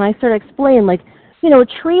smiled, and I sort of explained, a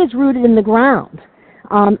tree is rooted in the ground.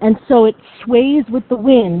 And so it sways with the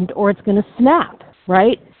wind or it's going to snap,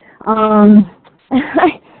 right? And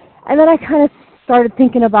then I kind of started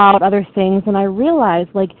thinking about other things, and I realized,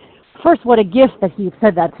 first, what a gift that he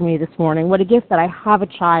said that to me this morning. What a gift that I have a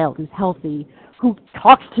child who's healthy, who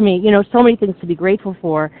talks to me, so many things to be grateful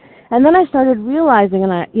for. And then I started realizing,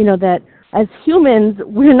 that as humans,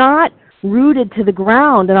 we're not rooted to the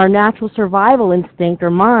ground in our natural survival instinct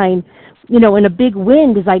or mine. In a big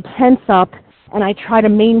wind, as I tense up and I try to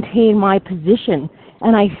maintain my position,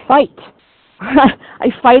 and I fight. I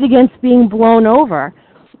fight against being blown over.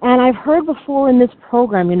 And I've heard before in this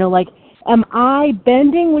program, am I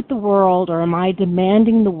bending with the world, or am I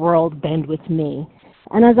demanding the world bend with me?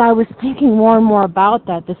 And as I was thinking more and more about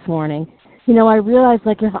that this morning, I realized,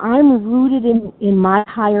 if I'm rooted in my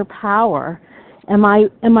higher power, am I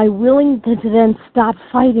willing to then stop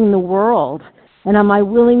fighting the world? And am I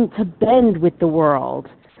willing to bend with the world?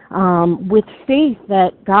 With faith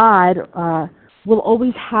that God will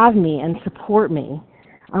always have me and support me.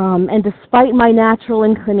 And despite my natural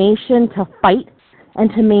inclination to fight and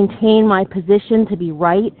to maintain my position to be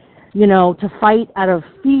right, to fight out of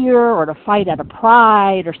fear or to fight out of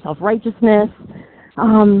pride or self-righteousness,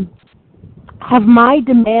 have my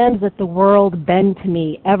demands that the world bend to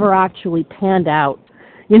me ever actually panned out?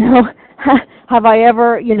 Have I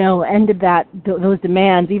ever, ended those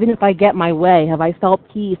demands? Even if I get my way, have I felt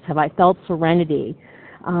peace? Have I felt serenity?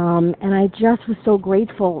 And I just was so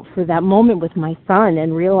grateful for that moment with my son,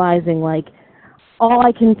 and realizing, all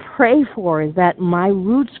I can pray for is that my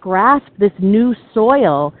roots grasp this new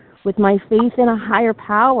soil with my faith in a higher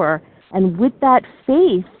power. And with that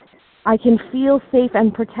faith, I can feel safe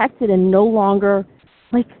and protected, and no longer,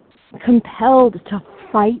 compelled to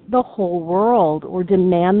fight the whole world or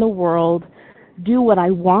demand the world do what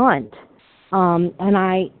I want. And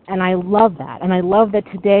I love that. And I love that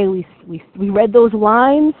today we read those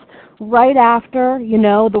lines right after,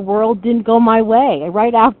 the world didn't go my way,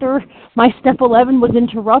 right after my step 11 was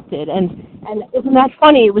interrupted. And isn't that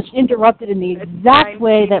funny? It was interrupted in the exact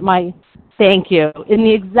way that in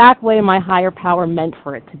the exact way my higher power meant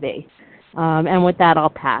for it to be. And with that, I'll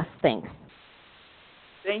pass. Thanks.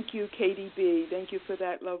 Thank you, Katie B. Thank you for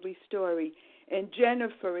that lovely story. And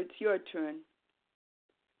Jennifer, it's your turn.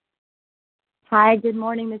 Hi, good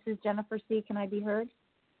morning. This is Jennifer C. Can I be heard?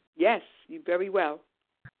 Yes, you very well.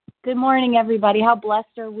 Good morning, everybody. How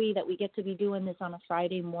blessed are we that we get to be doing this on a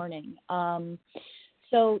Friday morning?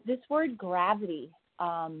 So this word gravity,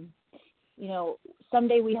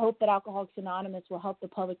 someday we hope that Alcoholics Anonymous will help the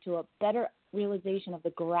public to a better realization of the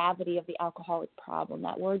gravity of the alcoholic problem.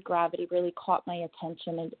 That word gravity really caught my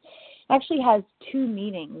attention, and actually has two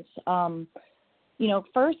meanings.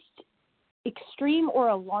 First, extreme or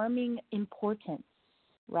alarming importance,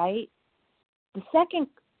 right? The second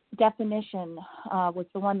definition was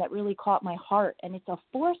the one that really caught my heart, and it's a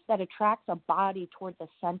force that attracts a body toward the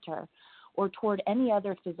center or toward any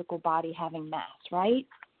other physical body having mass, right?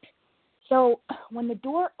 So when the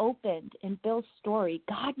door opened in Bill's story,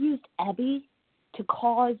 God used Ebby to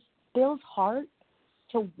cause Bill's heart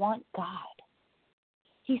to want God.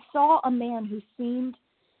 He saw a man who seemed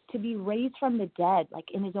to be raised from the dead, like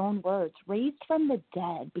in his own words, raised from the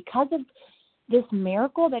dead. Because of this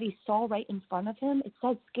miracle that he saw right in front of him, it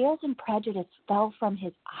says scales and prejudice fell from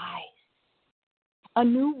his eyes. A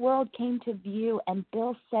new world came to view, and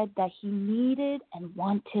Bill said that he needed and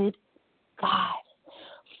wanted God.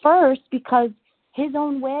 First, because his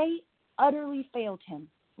own way utterly failed him,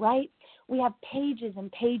 right? We have pages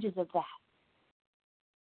and pages of that.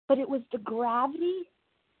 But it was the gravity,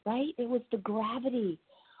 right? It was the gravity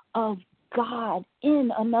of God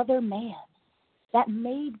in another man that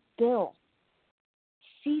made Bill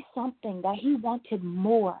see something that he wanted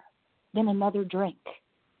more than another drink.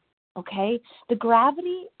 Okay? The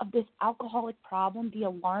gravity of this alcoholic problem, the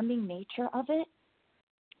alarming nature of it,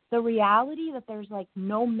 the reality that there's like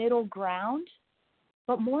no middle ground,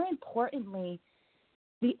 but more importantly,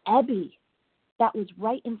 the Ebby that was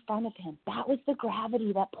right in front of him, that was the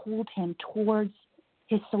gravity that pulled him towards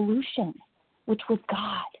his solution, which was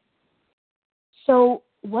God. So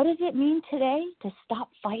what does it mean today to stop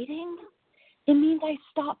fighting? It means I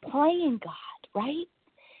stop playing God, right?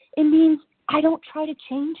 It means I don't try to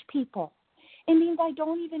change people. It means I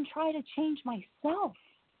don't even try to change myself.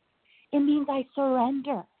 It means I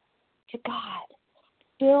surrender to God.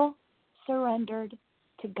 Bill surrendered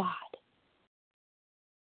to God.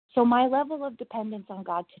 So my level of dependence on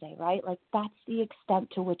God today, right? Like that's the extent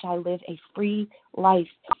to which I live a free life.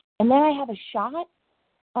 And then I have a shot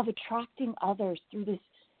of attracting others through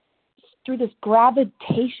this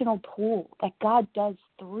gravitational pull that God does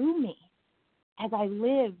through me as I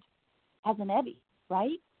live as an Ebby,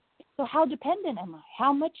 right? So how dependent am I?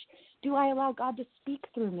 How much do I allow God to speak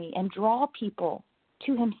through me and draw people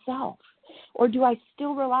to himself? Or do I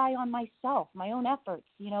still rely on myself, my own efforts,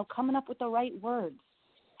 coming up with the right words?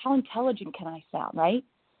 How intelligent can I sound, right?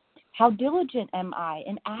 How diligent am I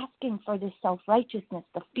in asking for this self-righteousness,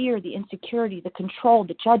 the fear, the insecurity, the control,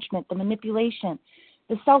 the judgment, the manipulation,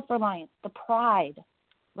 the self-reliance, the pride,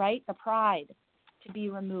 right? The pride to be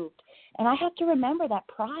removed. And I have to remember that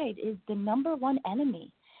pride is the number one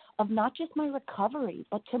enemy of not just my recovery,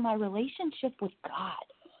 but to my relationship with God.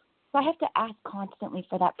 So I have to ask constantly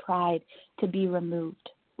for that pride to be removed,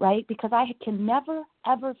 right? Because I can never,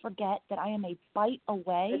 ever forget that I am a bite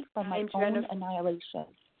away from my own annihilation,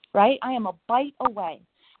 right? I am a bite away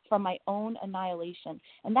from my own annihilation.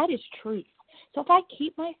 And that is truth. So if I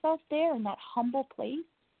keep myself there in that humble place,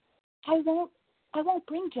 I won't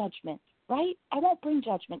bring judgment, right? I won't bring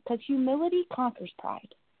judgment because humility conquers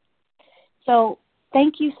pride. So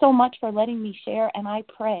thank you so much for letting me share, and I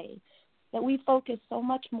pray that we focus so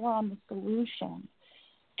much more on the solution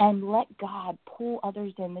and let God pull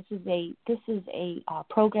others in. This is a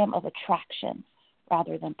program of attraction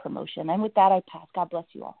rather than promotion. And with that, I pass. God bless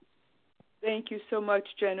you all. Thank you so much,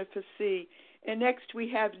 Jennifer C. And next we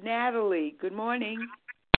have Natalie. Good morning.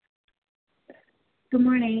 Good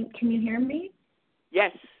morning. Can you hear me?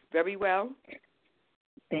 Yes, very well.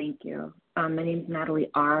 Thank you. My name is Natalie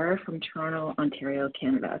R. from Toronto, Ontario,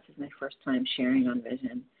 Canada. This is my first time sharing on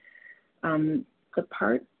Vision. The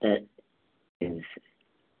part that is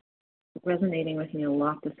resonating with me a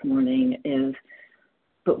lot this morning is,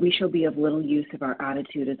 but we shall be of little use if our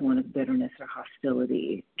attitude is one of bitterness or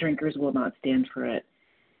hostility. Drinkers will not stand for it.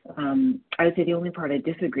 I would say the only part I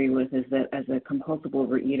disagree with is that as a compulsive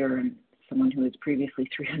overeater and someone who was previously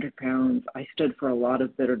 300 pounds, I stood for a lot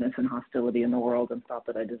of bitterness and hostility in the world and thought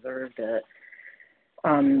that I deserved it.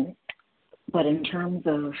 But in terms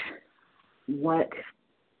of what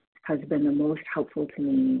has been the most helpful to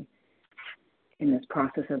me in this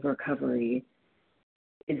process of recovery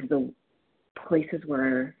is the places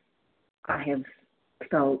where I have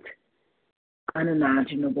felt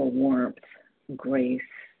unimaginable warmth, grace,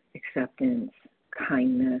 acceptance,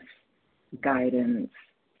 kindness, guidance,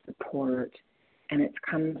 support, and it's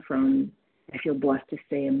come from, I feel blessed to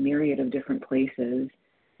say, a myriad of different places.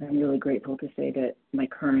 I'm really grateful to say that my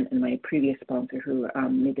current and my previous sponsor who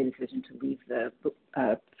made the decision to leave the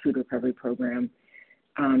food recovery program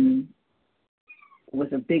was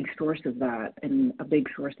a big source of that and a big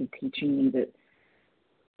source of teaching me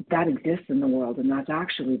that exists in the world, and that's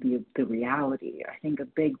actually the reality. I think a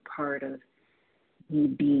big part of me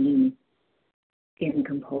being in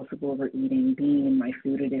compulsive overeating, being in my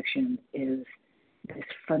food addiction, is this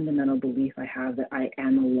fundamental belief I have that I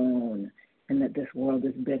am alone and that this world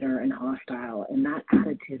is bitter and hostile. And that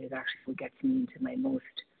attitude is actually what gets me into my most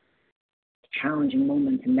challenging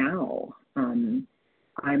moments now.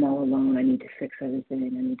 I'm all alone. I need to fix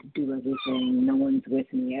everything. I need to do everything. No one's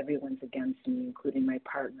with me. Everyone's against me, including my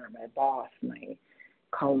partner, my boss, my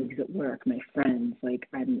colleagues at work, my friends. Like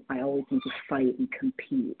I always need to fight and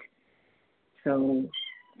compete. So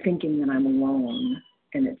thinking that I'm alone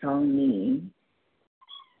and it's all me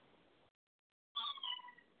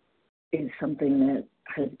is something that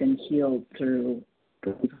has been healed through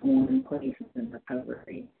those warm places in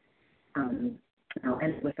recovery. I'll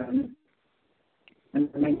end with I'm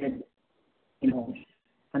reminded, a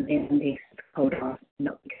man takes his coat off,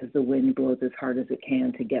 not because the wind blows as hard as it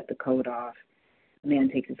can to get the coat off. A man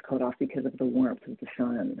takes his coat off because of the warmth of the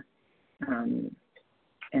sun.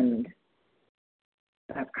 And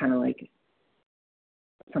that's kind of like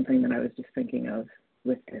something that I was just thinking of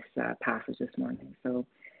with this passage this morning. So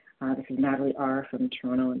this is Natalie R. from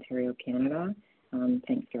Toronto, Ontario, Canada.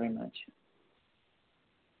 Thanks very much.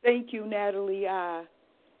 Thank you, Natalie R.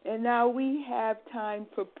 And now we have time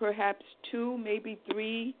for perhaps 2, maybe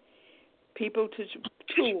 3 people to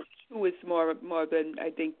two is more than I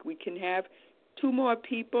think we can have. 2 more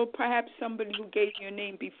people, perhaps somebody who gave your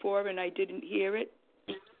name before and I didn't hear it.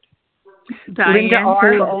 Diane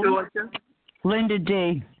from Georgia. Linda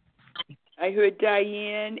D. I heard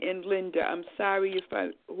Diane and Linda. I'm sorry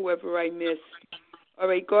if whoever I missed. All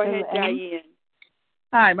right, go ahead, Diane.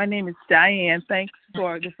 Hi, my name is Diane. Thanks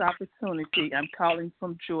for this opportunity. I'm calling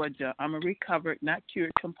from Georgia. I'm a recovered, not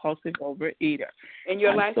cured, compulsive overeater. And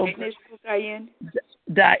your last name is Diane?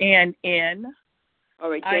 Diane N. All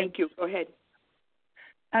right, thank you. Go ahead.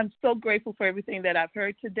 I'm so grateful for everything that I've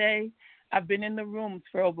heard today. I've been in the rooms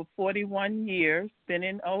for over 41 years, been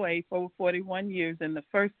in OA for over 41 years, and the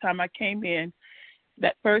first time I came in,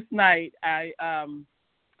 that first night,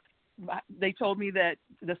 they told me that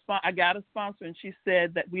I got a sponsor, and she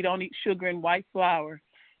said that we don't eat sugar and white flour,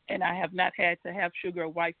 and I have not had to have sugar or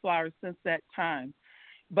white flour since that time.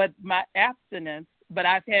 But my abstinence, but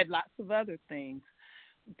I've had lots of other things,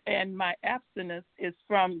 and my abstinence is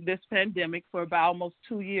from this pandemic for about almost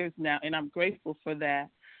 2 years now, and I'm grateful for that.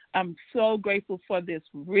 I'm so grateful for this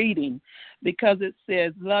reading because it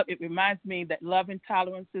says love. It reminds me that love and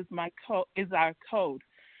tolerance is our code.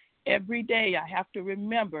 Every day I have to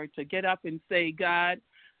remember to get up and say, God,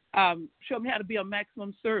 show me how to be of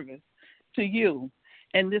maximum service to you.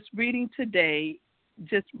 And this reading today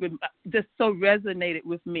just so resonated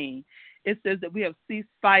with me. It says that we have ceased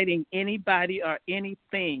fighting anybody or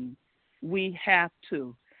anything. We have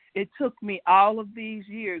to. It took me all of these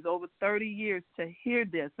years, over 30 years, to hear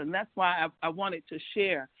this, and that's why I wanted to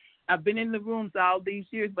share. I've been in the rooms all these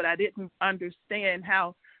years, but I didn't understand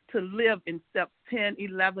how to live in steps 10,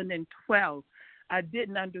 11, and 12. I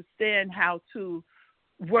didn't understand how to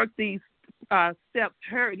work these steps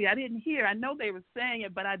hurriedly. I didn't hear. I know they were saying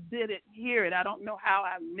it, but I didn't hear it. I don't know how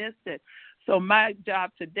I missed it. So my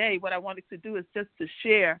job today, what I wanted to do is just to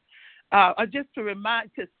share, or just to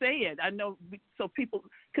say it. I know, so people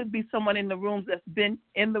could be someone in the rooms that's been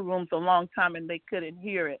in the rooms a long time and they couldn't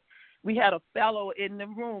hear it. We had a fellow in the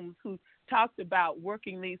rooms who talked about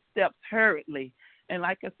working these steps hurriedly. And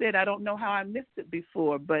like I said, I don't know how I missed it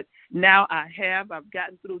before, but now I have. I've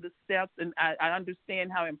gotten through the steps, and I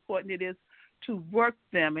understand how important it is to work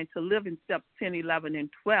them and to live in steps 10, 11, and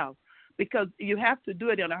 12, because you have to do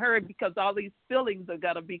it in a hurry because all these feelings are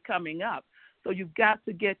going to be coming up. So you've got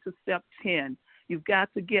to get to step 10. You've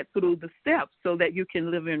got to get through the steps so that you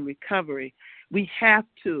can live in recovery. We have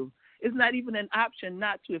to. It's not even an option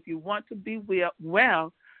not to. If you want to be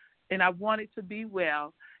well, and I wanted to be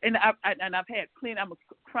well, and I've had clean. I'm a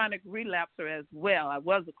chronic relapser as well. I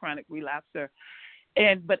was a chronic relapser,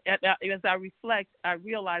 but as I reflect, I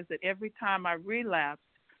realized that every time I relapsed,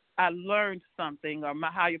 I learned something, or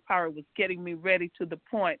my higher power was getting me ready to the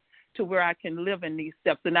point to where I can live in these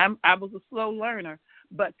steps. And I was a slow learner,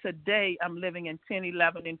 but today I'm living in 10,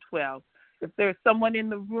 11, and 12. If there's someone in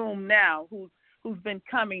the room now who's been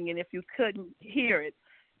coming, and if you couldn't hear it,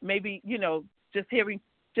 maybe,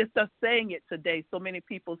 just us saying it today, so many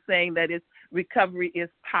people saying that recovery is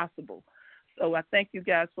possible. So I thank you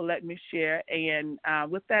guys for letting me share. And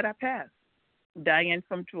with that, I pass. Diane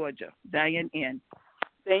from Georgia. Diane N.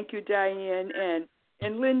 Thank you, Diane N.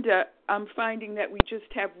 And Linda, I'm finding that we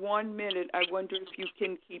just have 1 minute. I wonder if you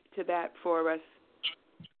can keep to that for us.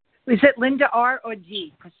 Is it Linda R. or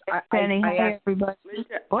G? Penny, hi, everybody.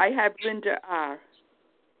 I have Linda R.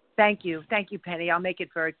 Thank you, Penny. I'll make it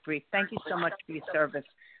very brief. Thank you so much for your service.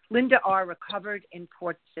 Linda R., recovered in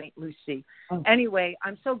Port St. Lucie. Anyway,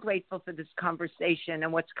 I'm so grateful for this conversation.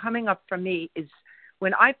 And what's coming up for me is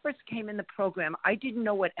when I first came in the program, I didn't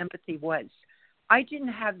know what empathy was. I didn't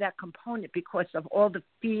have that component because of all the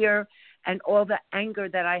fear and all the anger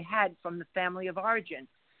that I had from the family of origin.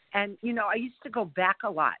 And, you know, I used to go back a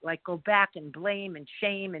lot, like go back and blame and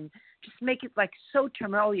shame and just make it like so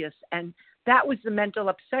tumultuous. And that was the mental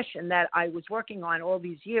obsession that I was working on all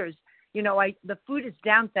these years. You know, the food is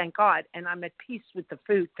down, thank God, and I'm at peace with the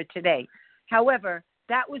food for today. However,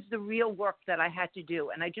 that was the real work that I had to do.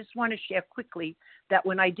 And I just want to share quickly that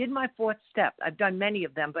when I did my 4th step, I've done many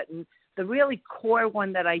of them, but in the really core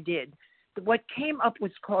one that I did, what came up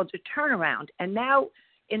was called a turnaround. And now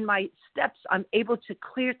in my steps, I'm able to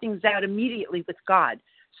clear things out immediately with God.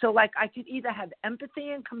 So like I could either have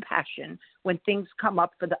empathy and compassion when things come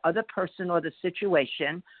up for the other person or the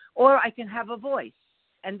situation, or I can have a voice.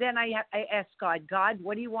 And then I ask God,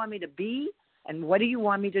 what do you want me to be? And what do you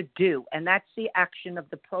want me to do? And that's the action of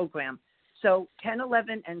the program. So 10,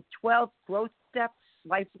 11, and 12 growth steps,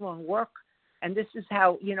 lifelong work. And this is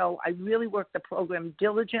how, you know, I really work the program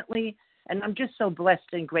diligently. And I'm just so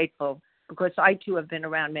blessed and grateful because I, too, have been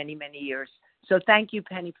around many, many years. So thank you,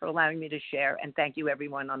 Penny, for allowing me to share. And thank you,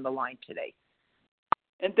 everyone on the line today.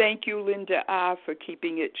 And thank you, Linda R., for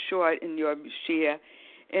keeping it short in your share.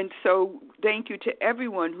 And so thank you to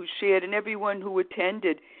everyone who shared and everyone who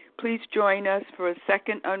attended. Please join us for a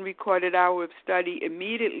second unrecorded hour of study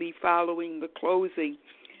immediately following the closing.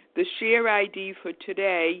 The share ID for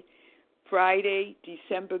today, Friday,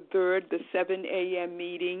 December 3rd, the 7 a.m.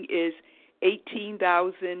 meeting is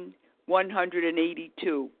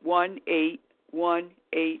 18,182,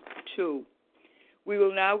 18182. We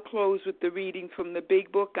will now close with the reading from the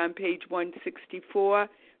Big Book on page 164,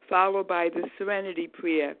 followed by the Serenity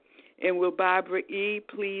Prayer. And will Barbara E.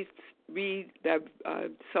 please read the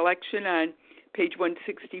selection on page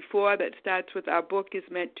 164 that starts with "Our book is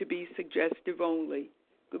meant to be suggestive only."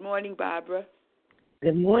 Good morning, Barbara.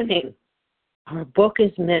 Good morning. Our book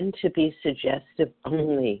is meant to be suggestive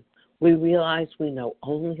only. We realize we know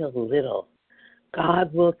only a little.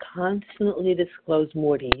 God will constantly disclose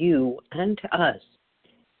more to you and to us.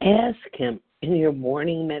 Ask Him in your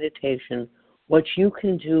morning meditation what you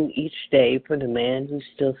can do each day for the man who's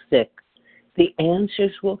still sick. The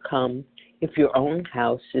answers will come if your own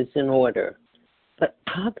house is in order. But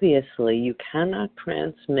obviously, you cannot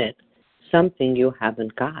transmit something you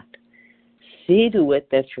haven't got. See to it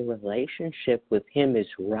that your relationship with Him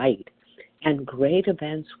is right, and great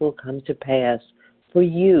events will come to pass for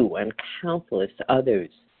you and countless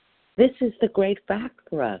others. This is the great fact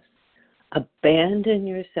for us. Abandon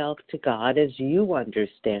yourself to God as you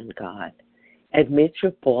understand God. Admit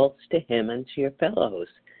your faults to Him and to your fellows.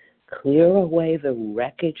 Clear away the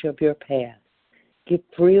wreckage of your past. Give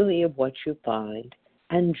freely of what you find,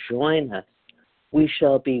 and join us. We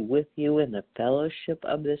shall be with you in the fellowship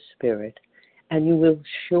of the Spirit, and you will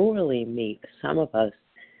surely meet some of us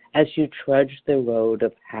as you trudge the road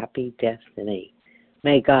of happy destiny.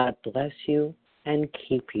 May God bless you and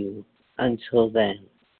keep you until then.